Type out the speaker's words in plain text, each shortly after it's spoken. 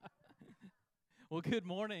Well, good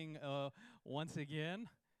morning once again.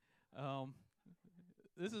 Um,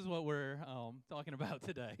 this is what we're talking about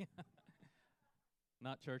today.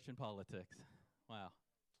 Not church and politics. Wow,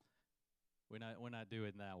 we're not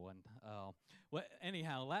doing that one. Well,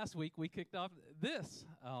 anyhow, last week we kicked off this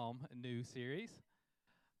new series,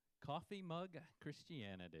 Coffee Mug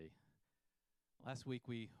Christianity. Last week,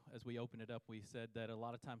 as we opened it up, we said that a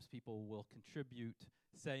lot of times people will contribute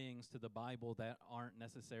sayings to the Bible that aren't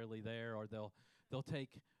necessarily there, or they'll take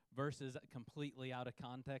verses completely out of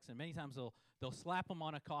context, and many times they'll slap them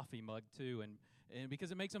on a coffee mug too, and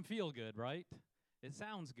because it makes them feel good, right? It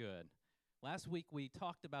sounds good. Last week we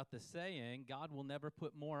talked about the saying, "God will never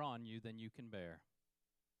put more on you than you can bear."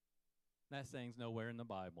 That saying's nowhere in the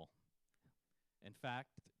Bible. In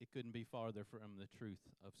fact, it couldn't be farther from the truth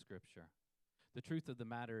of Scripture. The truth of the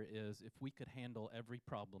matter is, if we could handle every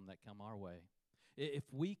problem that come our way, if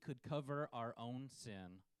we could cover our own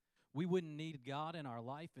sin, we wouldn't need God in our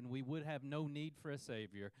life, and we would have no need for a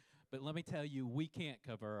Savior. But let me tell you, we can't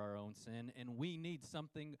cover our own sin, and we need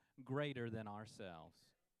something greater than ourselves.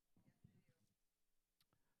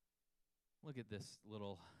 Look at this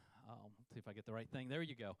little, let's see if I get the right thing. There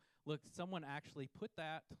you go. Look, someone actually put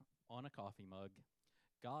that on a coffee mug.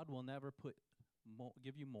 God will never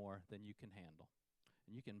give you more than you can handle.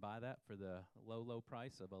 And you can buy that for the low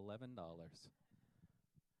price of $11.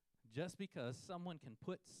 Just because someone can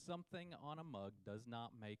put something on a mug does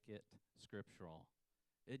not make it scriptural.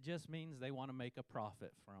 It just means they want to make a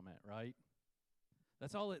profit from it, right?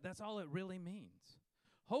 That's all it really means.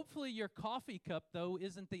 Hopefully your coffee cup, though,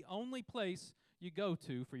 isn't the only place you go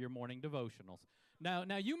to for your morning devotionals. Now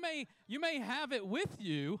you may have it with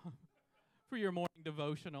you for your morning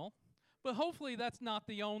devotional, but hopefully that's not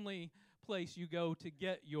the only place you go to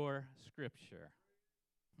get your scripture.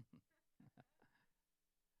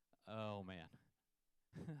 Oh,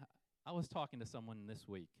 man. I was talking to someone this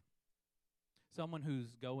week, someone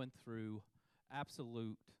who's going through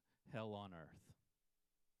absolute hell on earth,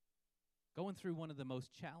 going through one of the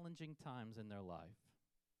most challenging times in their life.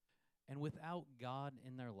 And without God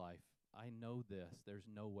in their life, I know this, there's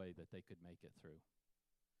no way that they could make it through.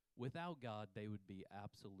 Without God, they would be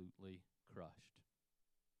absolutely crushed.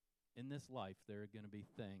 In this life, there are going to be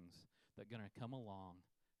things that are going to come along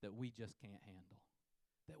that we just can't handle,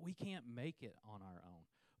 that we can't make it on our own.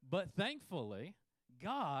 But thankfully,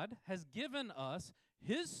 God has given us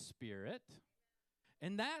His Spirit,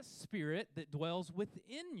 and that Spirit that dwells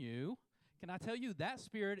within you, can I tell you, that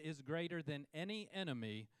Spirit is greater than any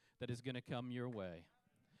enemy that is going to come your way.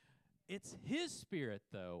 It's His Spirit,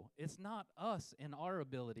 though. It's not us and our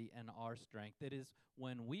ability and our strength. It is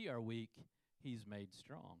when we are weak, He's made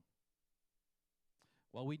strong.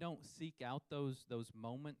 While we don't seek out those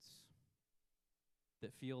moments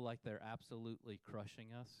that feel like they're absolutely crushing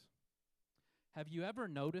us, have you ever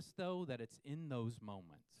noticed, though, that it's in those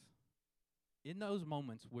moments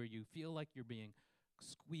where you feel like you're being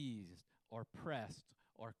squeezed or pressed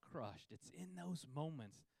or crushed, it's in those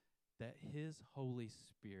moments that His Holy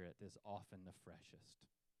Spirit is often the freshest.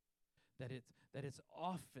 That it's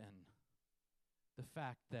often the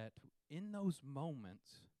fact that in those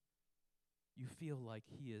moments you feel like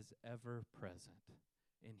He is ever present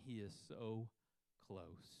and He is so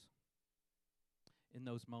close. In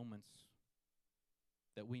those moments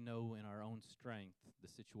that we know in our own strength the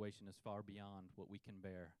situation is far beyond what we can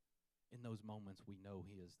bear, in those moments we know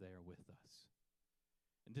He is there with us.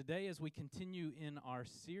 And today, as we continue in our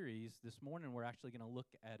series, this morning we're actually going to look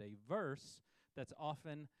at a verse that's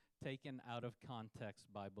often taken out of context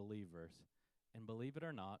by believers. And believe it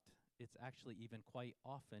or not, it's actually even quite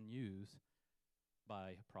often used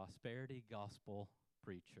by prosperity gospel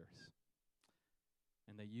preachers.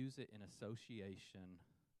 And they use it in association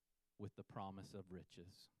with the promise of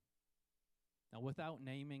riches. Now, without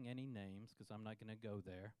naming any names, because I'm not going to go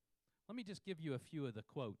there, let me just give you a few of the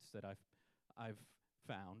quotes that I've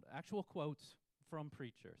found, actual quotes from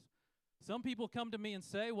preachers. Some people come to me and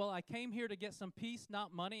say, well, I came here to get some peace,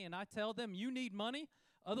 not money, and I tell them, you need money,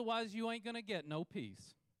 otherwise you ain't going to get no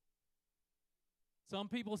peace. Some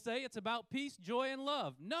people say it's about peace, joy, and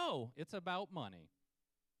love. No, it's about money.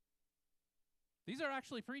 These are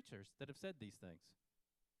actually preachers that have said these things.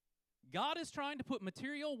 God is trying to put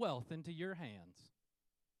material wealth into your hands.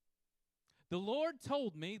 The Lord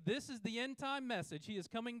told me this is the end time message. He is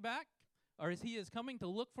coming back, or He is coming to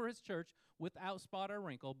look for His church without spot or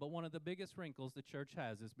wrinkle, but one of the biggest wrinkles the church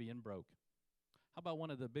has is being broke. How about one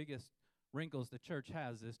of the biggest wrinkles the church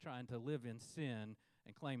has is trying to live in sin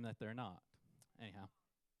and claim that they're not? Anyhow,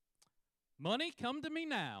 money, come to me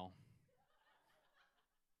now.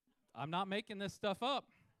 I'm not making this stuff up.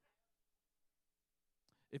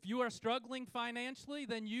 If you are struggling financially,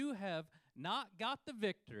 then you have not got the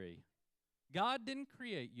victory. God didn't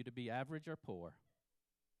create you to be average or poor.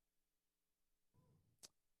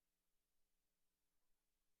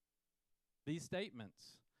 These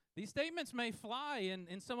statements may fly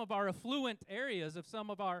in some of our affluent areas of some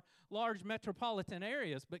of our large metropolitan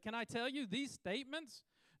areas, but can I tell you, these statements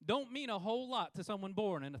don't mean a whole lot to someone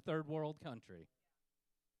born in a third world country.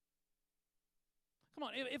 Come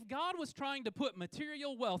on, if God was trying to put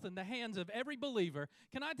material wealth in the hands of every believer,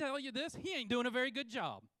 can I tell you this? He ain't doing a very good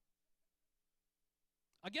job.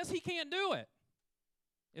 I guess he can't do it.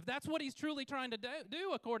 If that's what he's truly trying to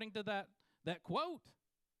do according to that quote.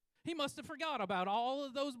 He must have forgot about all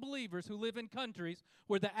of those believers who live in countries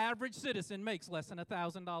where the average citizen makes less than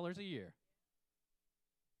 $1,000 a year.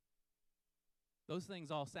 Those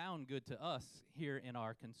things all sound good to us here in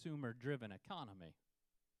our consumer-driven economy,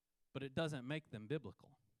 but it doesn't make them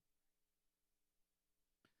biblical.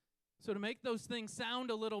 So to make those things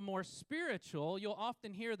sound a little more spiritual, you'll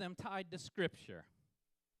often hear them tied to Scripture.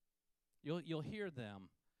 You'll hear them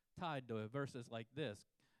tied to verses like this.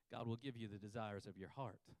 God will give you the desires of your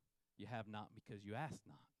heart. You have not because you ask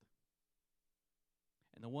not.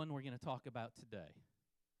 And the one we're going to talk about today,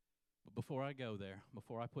 but before I go there,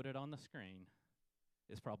 before I put it on the screen,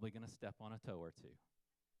 is probably going to step on a toe or two.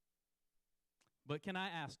 But can I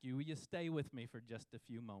ask you, will you stay with me for just a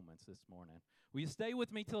few moments this morning? Will you stay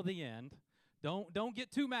with me till the end? Don't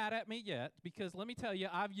get too mad at me yet, because let me tell you,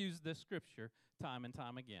 I've used this scripture time and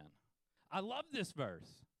time again. I love this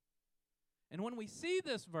verse. And when we see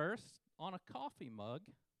this verse on a coffee mug,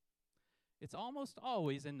 it's almost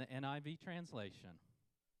always in the NIV translation.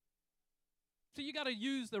 So you got to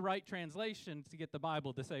use the right translation to get the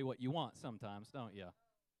Bible to say what you want sometimes, don't you?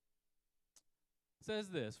 It says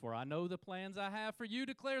this, "For I know the plans I have for you,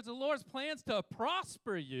 declares the Lord, plans to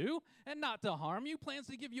prosper you and not to harm you, plans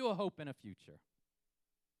to give you a hope and a future."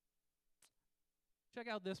 Check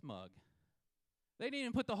out this mug. They didn't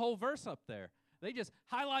even put the whole verse up there. They just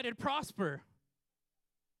highlighted prosper.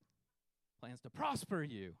 Plans to prosper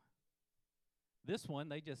you. This one,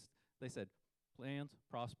 they said, plans,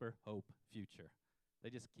 prosper, hope, future. They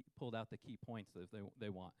just pulled out the key points that they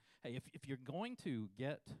want. Hey, if you're going to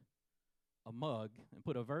get a mug and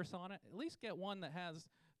put a verse on it, at least get one that has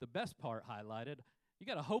the best part highlighted. You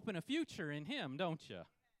got a hope and a future in him, don't you?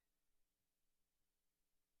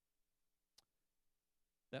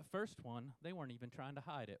 That first one, they weren't even trying to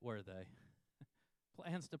hide it, were they?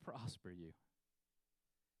 Plans to prosper you.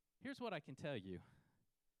 Here's what I can tell you.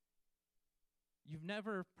 You've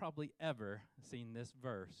never, probably ever, seen this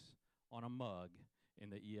verse on a mug in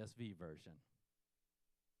the ESV version.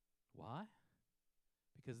 Why?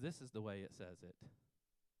 Because this is the way it says it.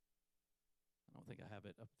 I don't think I have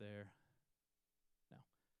it up there. No.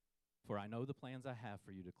 "For I know the plans I have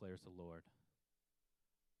for you, declares the Lord.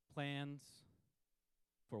 Plans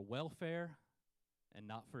for welfare and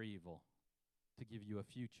not for evil, to give you a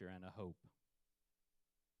future and a hope."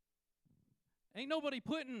 Ain't nobody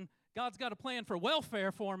putting God's got a plan for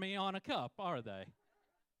welfare for me on a cup, are they?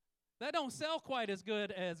 That don't sell quite as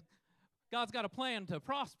good as God's got a plan to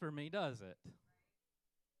prosper me, does it?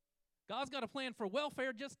 God's got a plan for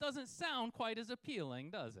welfare just doesn't sound quite as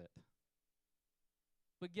appealing, does it?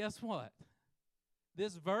 But guess what?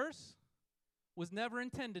 This verse was never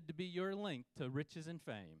intended to be your link to riches and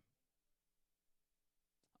fame.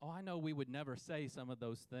 Oh, I know we would never say some of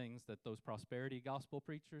those things that those prosperity gospel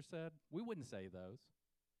preachers said. We wouldn't say those.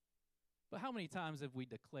 But how many times have we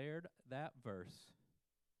declared that verse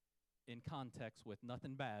in context with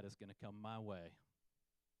nothing bad is going to come my way?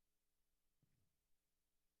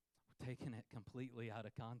 We're taking it completely out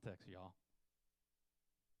of context, y'all.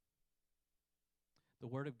 The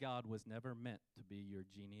Word of God was never meant to be your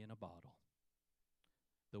genie in a bottle.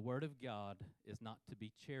 The Word of God is not to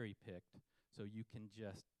be cherry-picked so you can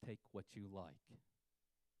just take what you like.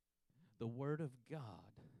 The Word of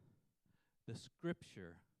God, the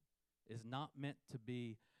Scripture, is not meant to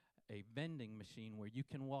be a vending machine where you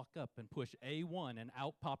can walk up and push A1 and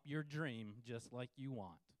out pop your dream just like you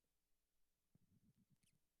want.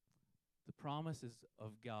 The promises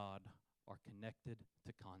of God are connected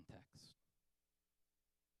to context.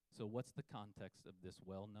 So what's the context of this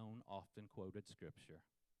well-known, often quoted scripture?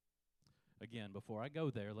 Again, before I go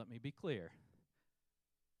there, let me be clear.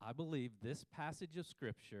 I believe this passage of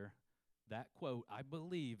scripture, that quote, I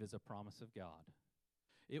believe is a promise of God.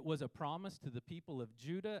 It was a promise to the people of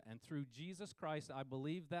Judah, and through Jesus Christ, I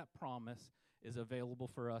believe that promise is available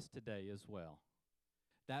for us today as well.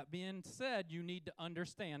 That being said, you need to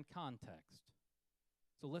understand context.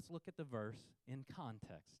 So let's look at the verse in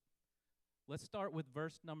context. Let's start with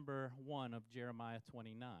verse number 1 of Jeremiah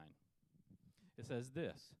 29. It says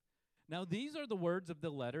this: Now these are the words of the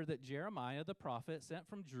letter that Jeremiah the prophet sent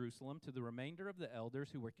from Jerusalem to the remainder of the elders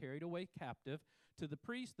who were carried away captive, to the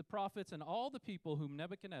priests, the prophets, and all the people whom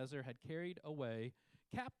Nebuchadnezzar had carried away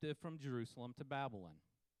captive from Jerusalem to Babylon.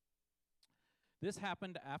 This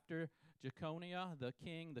happened after Jeconiah, the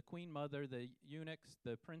king, the queen mother, the eunuchs,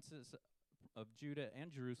 the princes of Judah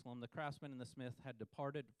and Jerusalem, the craftsman and the smith had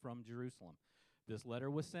departed from Jerusalem. This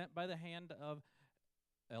letter was sent by the hand of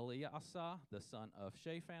Eliasah, the son of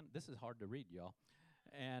Shaphan. This is hard to read, y'all.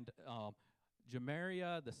 And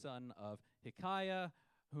Gemariah, the son of Hilkiah,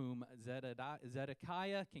 whom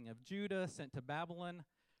Zedekiah, king of Judah, sent to Babylon,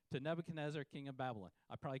 to Nebuchadnezzar, king of Babylon.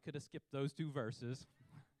 I probably could have skipped those two verses,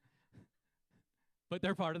 but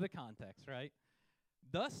they're part of the context, right?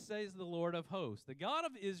 Thus says the Lord of hosts, the God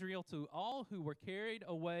of Israel, to all who were carried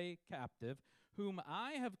away captive, whom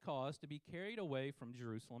I have caused to be carried away from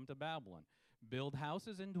Jerusalem to Babylon. Build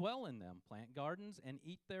houses and dwell in them, plant gardens and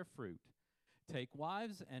eat their fruit. Take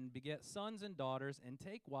wives and beget sons and daughters, and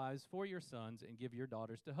take wives for your sons, and give your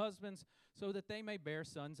daughters to husbands, so that they may bear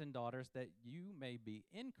sons and daughters, that you may be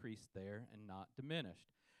increased there and not diminished.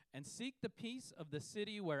 And seek the peace of the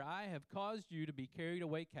city where I have caused you to be carried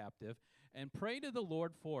away captive, and pray to the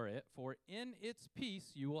Lord for it, for in its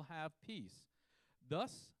peace you will have peace.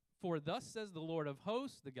 Thus says the Lord of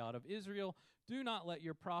hosts, the God of Israel, do not let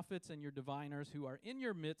your prophets and your diviners who are in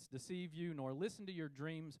your midst deceive you, nor listen to your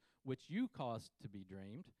dreams which you caused to be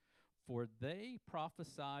dreamed. For they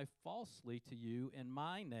prophesy falsely to you in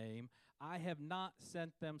my name. I have not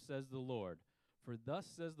sent them, says the Lord. For thus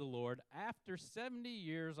says the Lord, after 70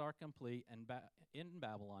 years are complete in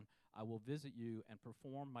Babylon, I will visit you and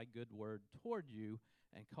perform my good word toward you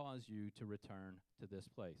and cause you to return to this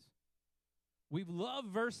place. We love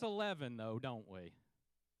verse 11, though, don't we?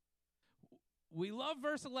 We love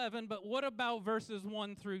verse 11, but what about verses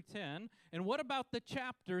 1 through 10? And what about the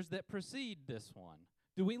chapters that precede this one?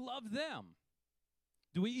 Do we love them?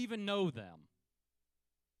 Do we even know them?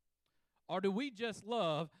 Or do we just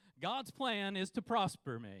love God's plan is to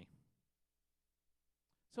prosper me?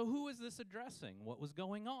 So who is this addressing? What was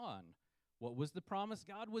going on? What was the promise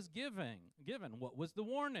God was given? What was the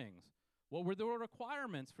warnings? What were the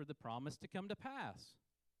requirements for the promise to come to pass?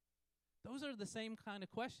 Those are the same kind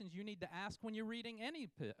of questions you need to ask when you're reading any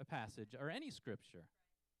passage or any scripture.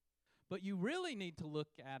 But you really need to look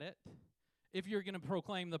at it if you're going to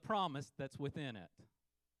proclaim the promise that's within it.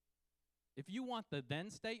 If you want the then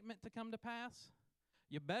statement to come to pass,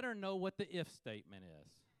 you better know what the if statement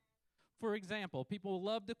is. For example, people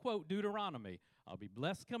love to quote Deuteronomy. I'll be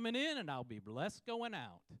blessed coming in and I'll be blessed going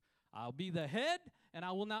out. I'll be the head and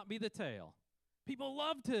I will not be the tail. People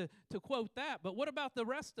love to quote that, but what about the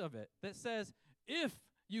rest of it that says, if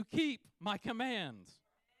you keep my commands?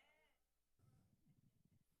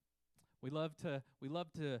 We love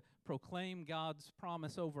to proclaim God's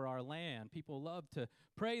promise over our land. People love to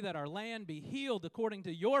pray that our land be healed according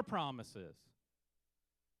to your promises.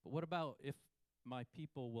 But what about if my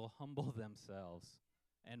people will humble themselves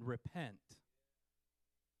and repent?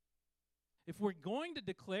 If we're going to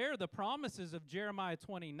declare the promises of Jeremiah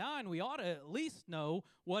 29, we ought to at least know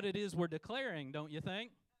what it is we're declaring, don't you think?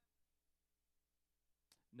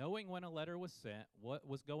 Knowing when a letter was sent, what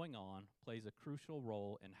was going on, plays a crucial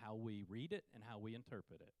role in how we read it and how we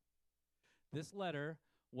interpret it. This letter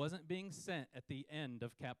wasn't being sent at the end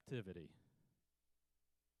of captivity.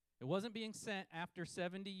 It wasn't being sent after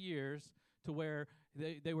 70 years to where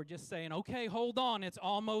they were just saying, okay, hold on, it's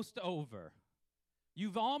almost over.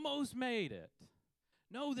 You've almost made it.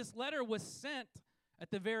 No, this letter was sent at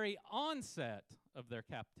the very onset of their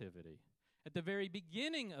captivity, at the very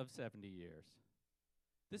beginning of 70 years.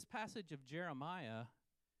 This passage of Jeremiah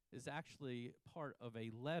is actually part of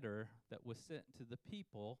a letter that was sent to the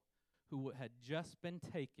people who had just been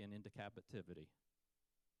taken into captivity.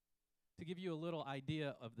 To give you a little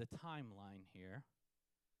idea of the timeline here,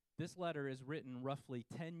 this letter is written roughly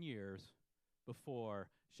 10 years before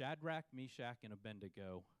Shadrach, Meshach, and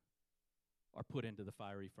Abednego are put into the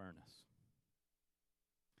fiery furnace.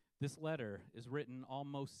 This letter is written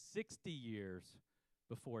almost 60 years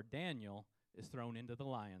before Daniel is thrown into the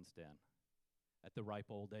lion's den at the ripe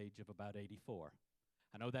old age of about 84.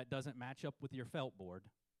 I know that doesn't match up with your felt board.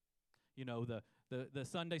 You know, the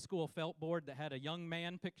Sunday school felt board that had a young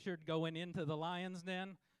man pictured going into the lion's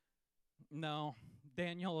den? No,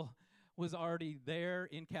 Daniel was already there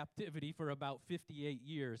in captivity for about 58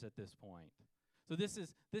 years at this point. So this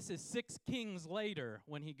is 6 kings later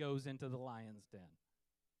when he goes into the lion's den.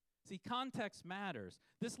 See, context matters.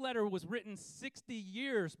 This letter was written 60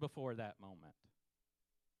 years before that moment.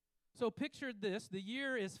 So picture this. The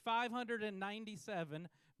year is 597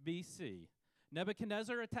 BC.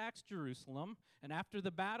 Nebuchadnezzar attacks Jerusalem, and after the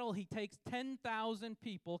battle, he takes 10,000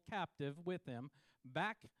 people captive with him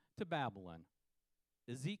back to Babylon,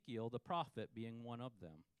 Ezekiel, the prophet, being one of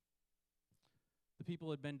them. The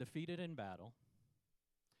people had been defeated in battle,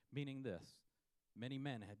 meaning this: many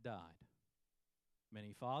men had died.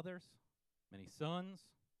 Many fathers, many sons,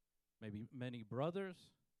 maybe many brothers,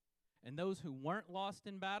 and those who weren't lost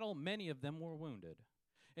in battle, many of them were wounded.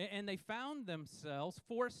 And they found themselves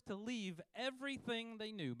forced to leave everything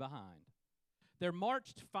they knew behind. They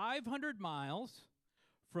marched 500 miles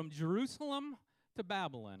from Jerusalem to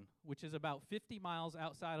Babylon, which is about 50 miles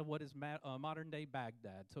outside of what is modern-day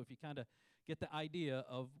Baghdad. So if you kind of get the idea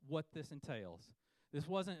of what this entails. This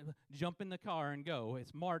wasn't jump in the car and go.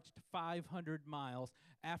 It's marched 500 miles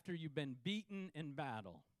after you've been beaten in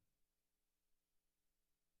battle.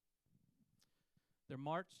 They're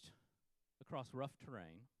marched across rough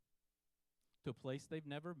terrain to a place they've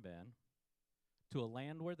never been, to a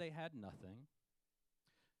land where they had nothing,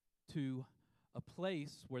 to a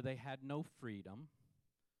place where they had no freedom,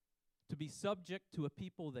 to be subject to a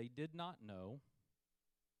people they did not know,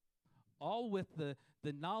 all with the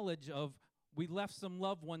knowledge of we left some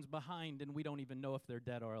loved ones behind and we don't even know if they're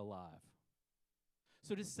dead or alive.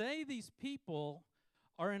 So to say these people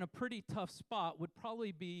are in a pretty tough spot would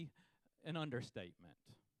probably be an understatement.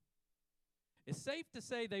 It's safe to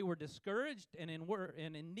say they were discouraged and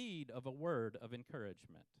in need of a word of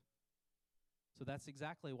encouragement. So that's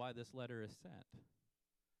exactly why this letter is sent.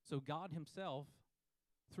 So God himself,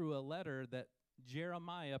 through a letter that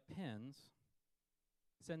Jeremiah pens,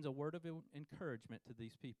 sends a word of encouragement to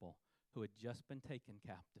these people who had just been taken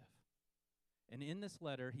captive. And in this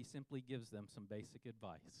letter, he simply gives them some basic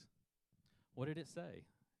advice. What did it say?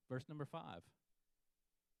 Verse number 5. It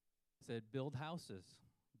said, build houses,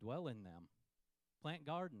 dwell in them, plant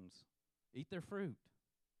gardens, eat their fruit.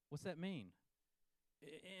 What's that mean?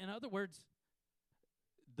 In other words,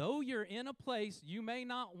 though you're in a place you may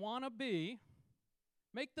not want to be,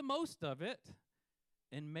 make the most of it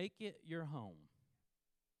and make it your home.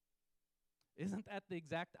 Isn't that the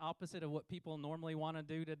exact opposite of what people normally want to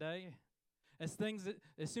do today? As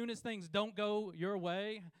soon as things don't go your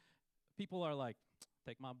way, people are like,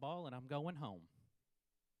 take my ball and I'm going home.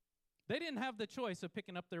 They didn't have the choice of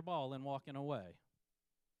picking up their ball and walking away.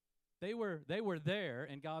 They were there,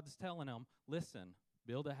 and God's telling them, listen,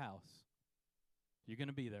 build a house. You're going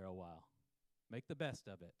to be there a while. Make the best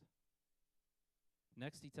of it.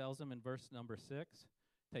 Next, he tells them in verse number 6,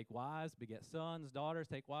 take wives, beget sons, daughters.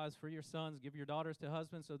 Take wives for your sons. Give your daughters to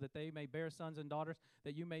husbands so that they may bear sons and daughters,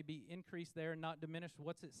 that you may be increased there and not diminished.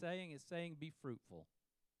 What's it saying? It's saying be fruitful.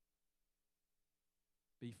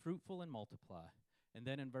 Be fruitful and multiply. And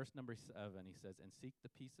then in verse number 7, he says, and seek the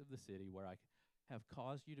peace of the city where I have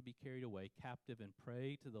caused you to be carried away captive, and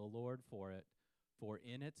pray to the Lord for it, for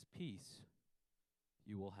in its peace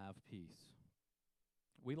you will have peace.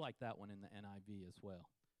 We like that one in the NIV as well,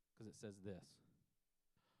 because it says this.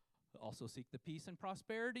 Also seek the peace and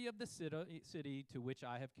prosperity of the city to which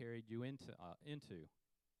I have carried you into.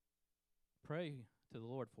 Pray to the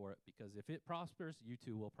Lord for it, because if it prospers, you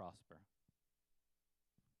too will prosper.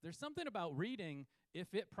 There's something about reading,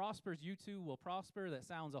 if it prospers, you too will prosper, that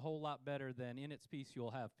sounds a whole lot better than in its peace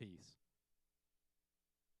you'll have peace.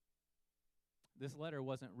 This letter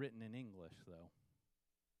wasn't written in English, though.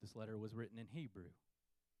 This letter was written in Hebrew.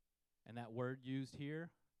 And that word used here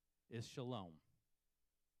is shalom.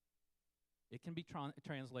 It can be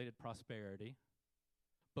translated prosperity,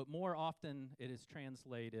 but more often it is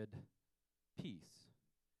translated peace.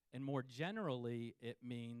 And more generally, it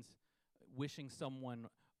means wishing someone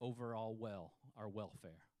overall well or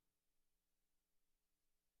welfare.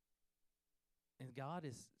 And God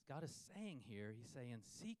is saying here, he's saying,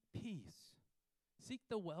 seek peace. Seek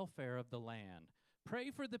the welfare of the land. Pray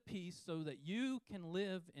for the peace so that you can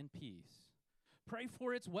live in peace. Pray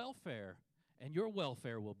for its welfare, and your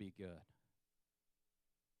welfare will be good.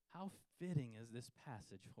 How fitting is this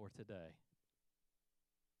passage for today?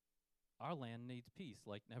 Our land needs peace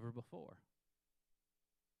like never before.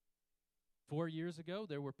 4 years ago,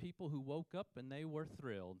 there were people who woke up and they were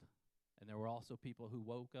thrilled, and there were also people who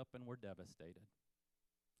woke up and were devastated.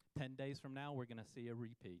 10 days from now, we're going to see a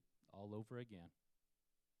repeat all over again.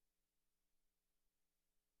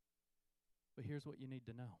 But here's what you need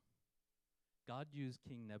to know. God used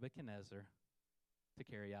King Nebuchadnezzar to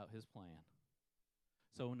carry out his plan.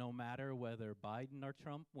 So no matter whether Biden or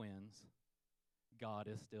Trump wins, God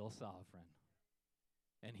is still sovereign,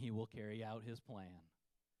 and he will carry out his plan.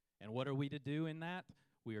 And what are we to do in that?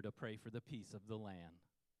 We are to pray for the peace of the land.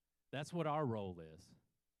 That's what our role is.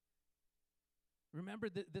 Remember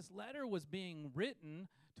that this letter was being written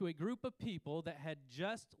to a group of people that had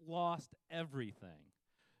just lost everything.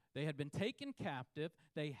 They had been taken captive.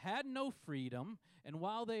 They had no freedom. And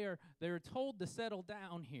while they are told to settle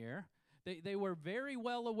down here, they were very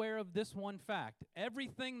well aware of this one fact.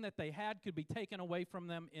 Everything that they had could be taken away from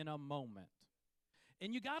them in a moment.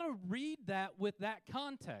 And you got to read that with that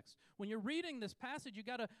context. When you're reading this passage, you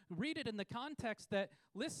got to read it in the context that,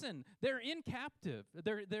 listen, they're in captive.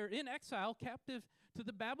 They're in exile, captive to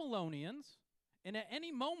the Babylonians. And at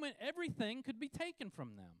any moment, everything could be taken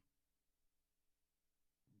from them.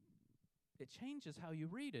 It changes how you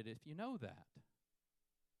read it if you know that.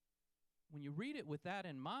 When you read it with that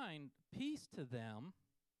in mind, peace to them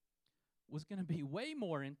was going to be way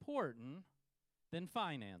more important than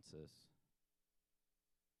finances.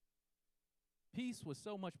 Peace was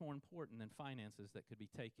so much more important than finances that could be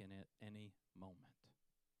taken at any moment.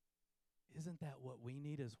 Isn't that what we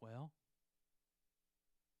need as well?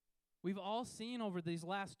 We've all seen over these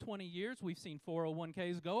last 20 years, we've seen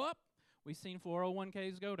 401ks go up. We've seen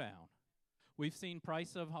 401ks go down. We've seen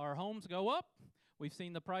price of our homes go up. We've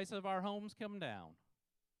seen the price of our homes come down.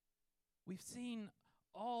 We've seen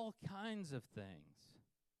all kinds of things.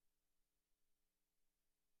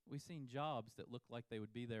 We've seen jobs that look like they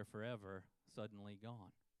would be there forever suddenly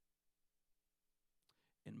gone.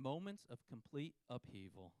 In moments of complete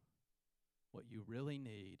upheaval, what you really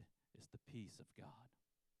need is the peace of God.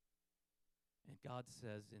 And God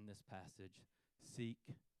says in this passage, seek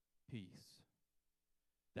peace.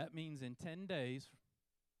 That means in 10 days,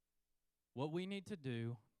 what we need to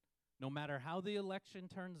do, no matter how the election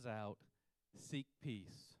turns out, seek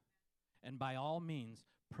peace. And by all means,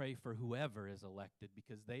 pray for whoever is elected,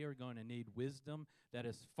 because they are going to need wisdom that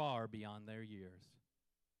is far beyond their years.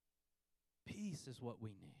 Peace is what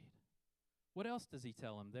we need. What else does he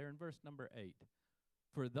tell them there in verse number 8?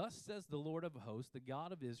 For thus says the Lord of hosts, the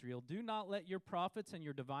God of Israel, do not let your prophets and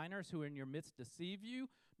your diviners who are in your midst deceive you,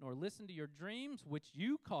 nor listen to your dreams, which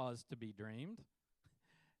you caused to be dreamed.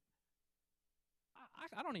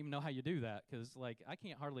 I don't even know how you do that, because I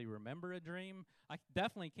can't hardly remember a dream. I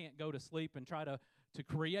definitely can't go to sleep and try to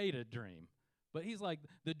create a dream. But he's like,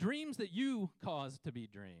 the dreams that you caused to be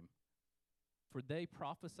dreamed, for they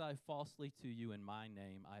prophesy falsely to you in my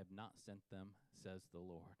name. I have not sent them, says the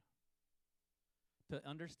Lord. To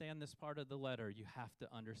understand this part of the letter, you have to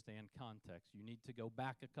understand context. You need to go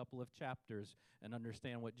back a couple of chapters and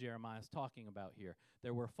understand what Jeremiah is talking about here.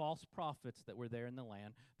 There were false prophets that were there in the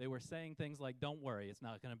land. They were saying things like, don't worry, it's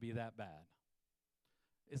not going to be that bad.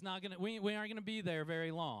 It's not going to, we aren't going to be there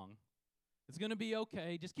very long. It's going to be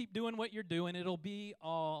okay. Just keep doing what you're doing. It'll be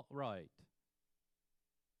all right.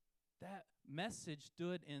 That message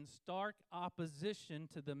stood in stark opposition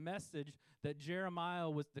to the message that Jeremiah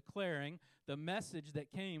was declaring, the message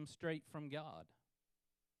that came straight from God.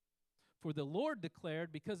 For the Lord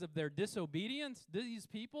declared, because of their disobedience, these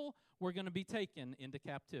people were going to be taken into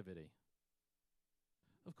captivity.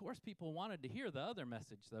 Of course, people wanted to hear the other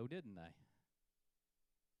message, though, didn't they?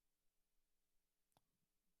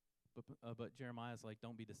 But Jeremiah's like,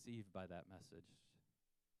 don't be deceived by that message.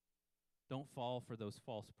 Don't fall for those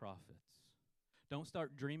false prophets. Don't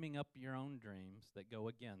start dreaming up your own dreams that go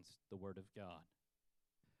against the Word of God.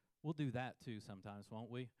 We'll do that too sometimes, won't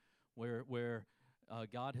we? Where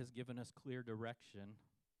God has given us clear direction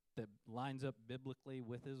that lines up biblically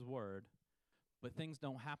with His Word, but things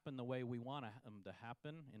don't happen the way we want them to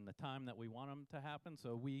happen in the time that we want them to happen,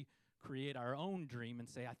 so we create our own dream and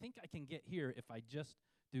say, I think I can get here if I just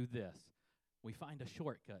do this. We find a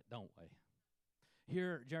shortcut, don't we?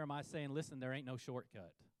 Here, Jeremiah's saying, listen, there ain't no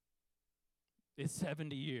shortcut. It's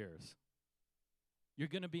 70 years. You're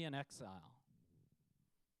going to be in exile.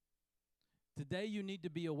 Today, you need to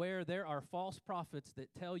be aware there are false prophets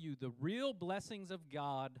that tell you the real blessings of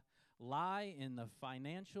God lie in the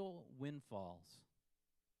financial windfalls.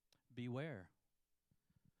 Beware.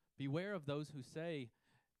 Beware of those who say,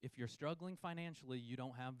 if you're struggling financially, you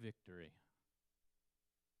don't have victory.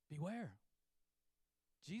 Beware.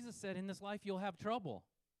 Jesus said, in this life, you'll have trouble.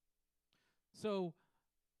 So,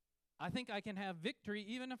 I think I can have victory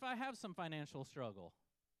even if I have some financial struggle.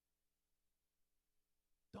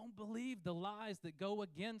 Don't believe the lies that go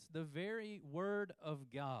against the very word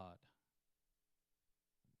of God.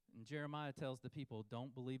 And Jeremiah tells the people,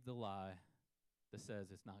 don't believe the lie that says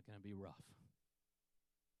it's not going to be rough.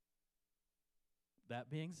 That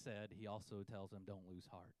being said, he also tells them, don't lose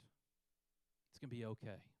heart. It's going to be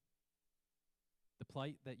okay. The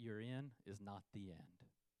plight that you're in is not the end.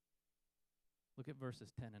 Look at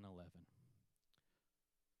verses 10 and 11.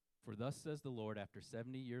 For thus says the Lord, after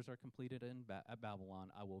 70 years are completed at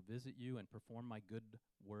Babylon, I will visit you and perform my good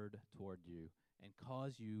word toward you, and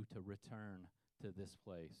cause you to return to this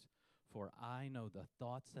place. For I know the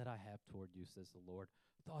thoughts that I have toward you, says the Lord,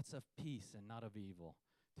 thoughts of peace and not of evil,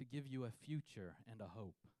 to give you a future and a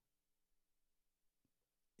hope.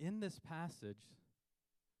 In this passage,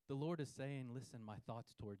 the Lord is saying, listen, my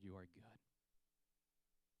thoughts toward you are good.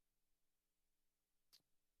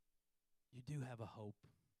 You do have a hope.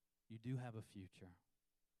 You do have a future.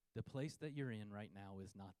 The place that you're in right now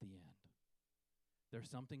is not the end. There's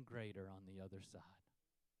something greater on the other side.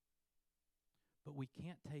 But we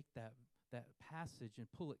can't take that passage and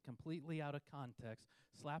pull it completely out of context,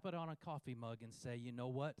 slap it on a coffee mug and say, you know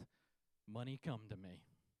what? Money come to me.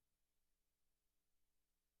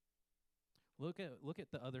 Look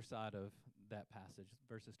at the other side of that passage,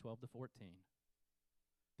 verses 12 to 14.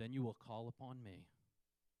 Then you will call upon me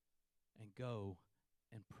and go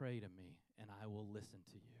and pray to me, and I will listen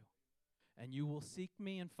to you. And you will seek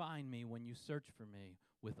me and find me when you search for me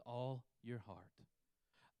with all your heart.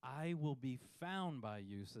 I will be found by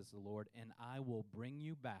you, says the Lord, and I will bring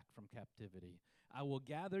you back from captivity. I will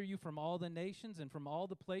gather you from all the nations and from all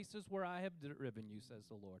the places where I have driven you, says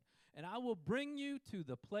the Lord. And I will bring you to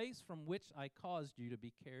the place from which I caused you to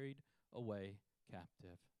be carried away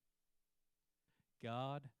captive.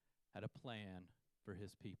 God had a plan for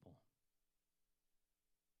his people.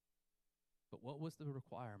 But what was the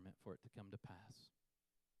requirement for it to come to pass?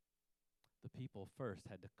 The people first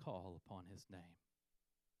had to call upon his name.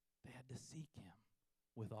 They had to seek him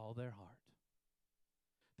with all their heart.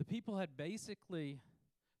 The people had basically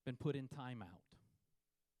been put in timeout.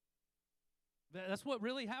 That's what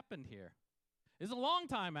really happened here. It's a long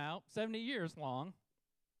time out, 70 years long.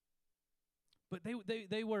 But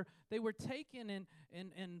they were taken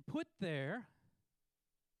and put there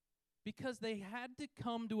because they had to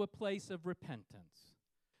come to a place of repentance.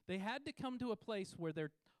 They had to come to a place where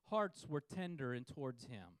their hearts were tender and towards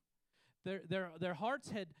him. Their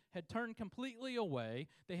hearts had turned completely away.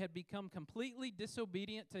 They had become completely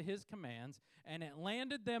disobedient to his commands, and it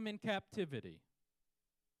landed them in captivity.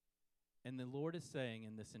 And the Lord is saying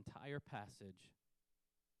in this entire passage,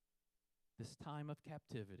 this time of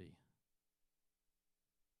captivity,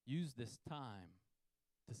 use this time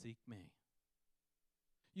to seek me.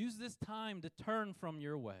 Use this time to turn from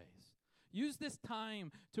your ways. Use this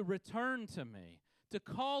time to return to me, to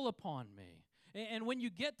call upon me. And when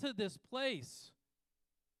you get to this place,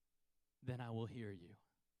 then I will hear you.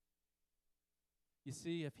 You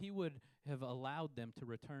see, if he would have allowed them to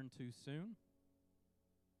return too soon,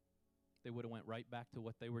 they would have went right back to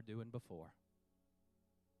what they were doing before.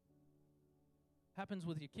 Happens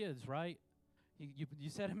with your kids, right? You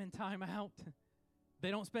set them in timeout.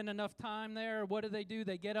 They don't spend enough time there. What do?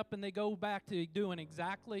 They get up and they go back to doing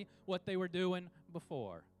exactly what they were doing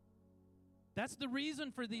before. That's the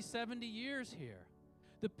reason for these 70 years here.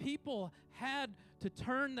 The people had to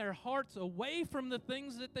turn their hearts away from the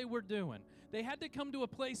things that they were doing. They had to come to a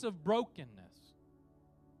place of brokenness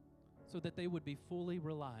so that they would be fully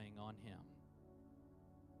relying on him.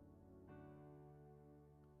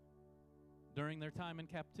 During their time in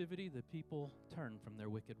captivity, the people turned from their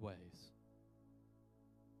wicked ways.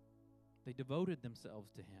 They devoted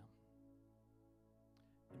themselves to him.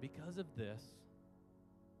 And because of this,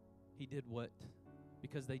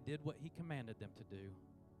 because they did what he commanded them to do,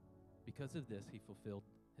 because of this, he fulfilled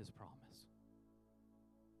his promise.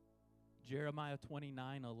 Jeremiah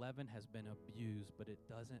 29:11 has been abused, but it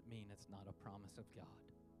doesn't mean it's not a promise of God.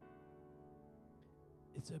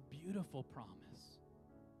 It's a beautiful promise.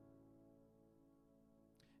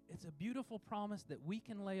 It's a beautiful promise that we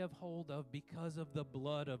can lay hold of because of the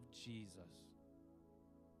blood of Jesus.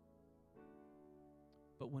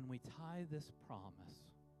 But when we tie this promise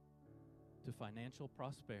to financial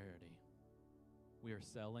prosperity, we are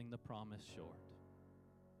selling the promise short.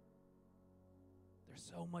 There's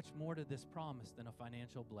so much more to this promise than a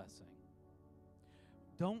financial blessing.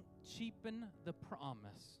 Don't cheapen the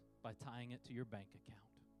promise by tying it to your bank account.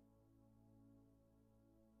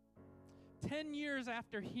 10 years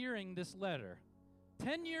after hearing this letter,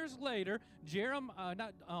 10 years later,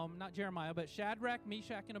 not Jeremiah, but Shadrach,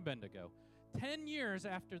 Meshach, and Abednego, 10 years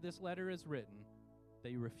after this letter is written,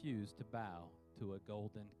 they refuse to bow to a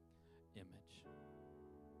golden image.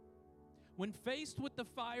 When faced with the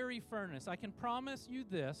fiery furnace, I can promise you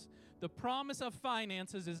this, the promise of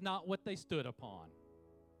finances is not what they stood upon.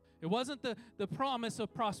 It wasn't the promise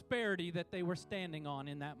of prosperity that they were standing on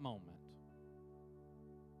in that moment.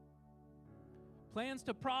 Plans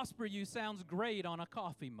to prosper you sounds great on a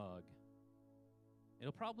coffee mug.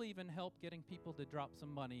 It'll probably even help getting people to drop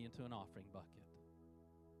some money into an offering bucket.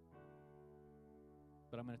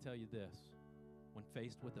 But I'm going to tell you this. When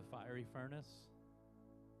faced with a fiery furnace,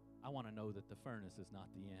 I want to know that the furnace is not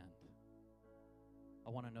the end. I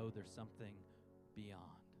want to know there's something beyond.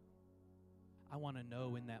 I want to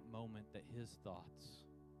know in that moment that His thoughts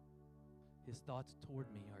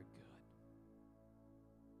toward me are good,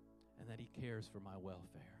 and that He cares for my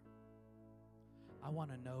welfare. I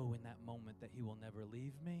want to know in that moment that He will never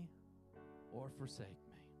leave me or forsake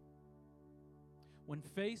me. When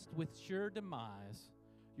faced with sure demise,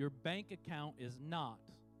 your bank account is not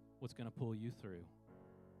what's going to pull you through.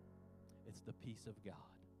 It's the peace of God.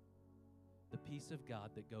 The peace of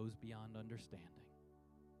God that goes beyond understanding.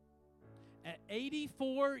 At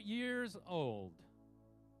 84 years old,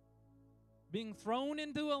 being thrown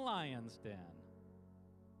into a lion's den,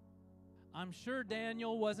 I'm sure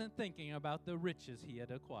Daniel wasn't thinking about the riches he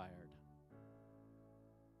had acquired.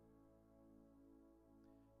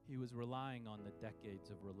 He was relying on the decades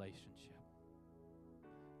of relationship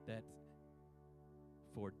that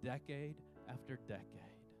for decade after decade,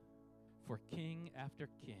 for king after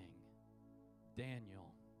king,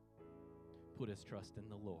 Daniel put his trust in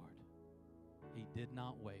the Lord. He did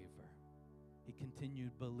not waver. He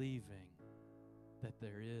continued believing that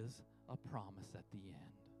there is a promise at the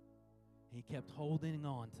end. He kept holding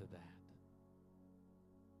on to that.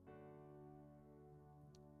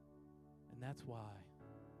 And that's why,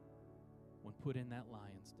 when put in that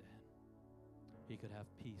lion's den, he could have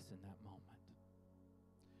peace in that moment.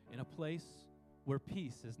 In a place where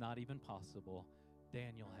peace is not even possible,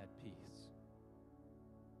 Daniel had peace.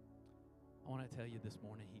 I want to tell you this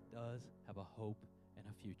morning, He does have a hope and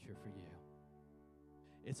a future for you.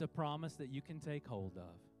 It's a promise that you can take hold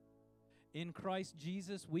of. In Christ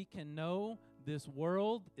Jesus, we can know this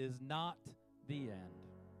world is not the end.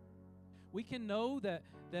 We can know that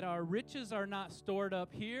our riches are not stored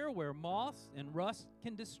up here where moths and rust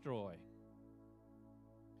can destroy.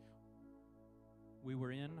 We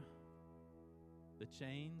were in the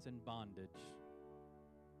chains and bondage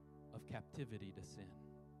of captivity to sin.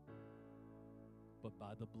 But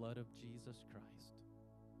by the blood of Jesus Christ,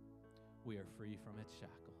 we are free from its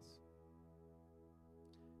shackles.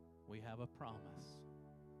 We have a promise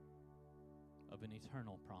of an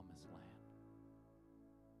eternal promised land.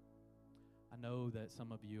 I know that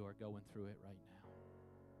some of you are going through it right now,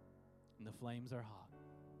 and the flames are hot.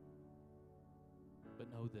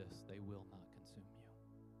 But know this, they will not consume you.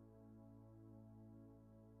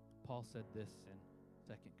 Paul said this in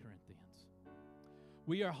 2 Corinthians.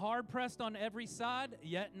 We are hard pressed on every side,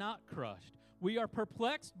 yet not crushed. We are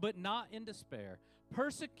perplexed, but not in despair.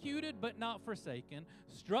 Persecuted, but not forsaken.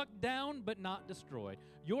 Struck down, but not destroyed.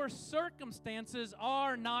 Your circumstances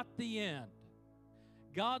are not the end.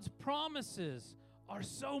 God's promises are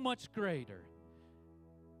so much greater.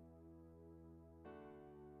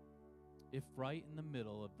 If right in the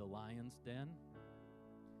middle of the lion's den,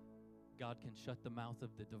 God can shut the mouth of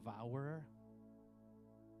the devourer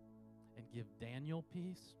and give Daniel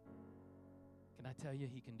peace, can I tell you,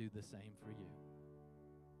 He can do the same for you?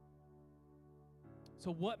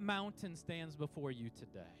 So what mountain stands before you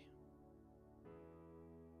today?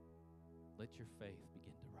 Let your faith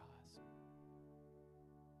begin to rise.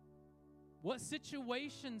 What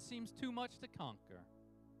situation seems too much to conquer?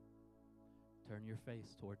 Turn your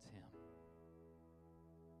face towards Him.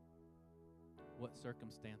 What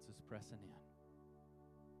circumstance is pressing in?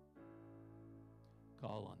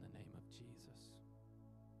 Call on the name of Jesus.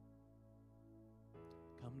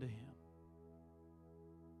 Come to Him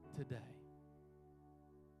today,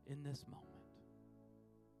 in this moment.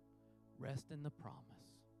 Rest in the promise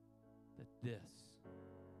that this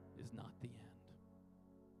is not the end.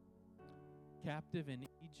 Captive in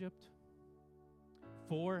Egypt,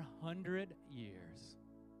 400 years.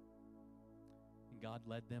 And God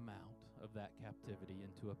led them out of that captivity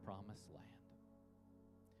into a promised land.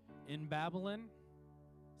 In Babylon,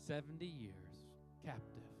 70 years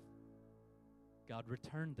captive. God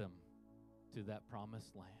returned them to that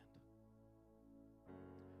promised land.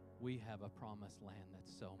 We have a promised land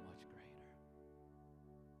that's so much greater.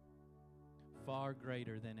 Far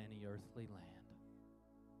greater than any earthly land.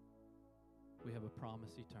 We have a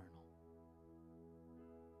promise eternal.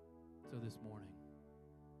 So this morning,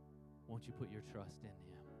 won't you put your trust in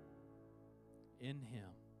Him? In Him.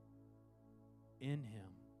 In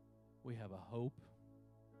Him, we have a hope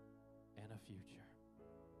and a future.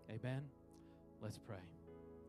 Amen? Let's pray.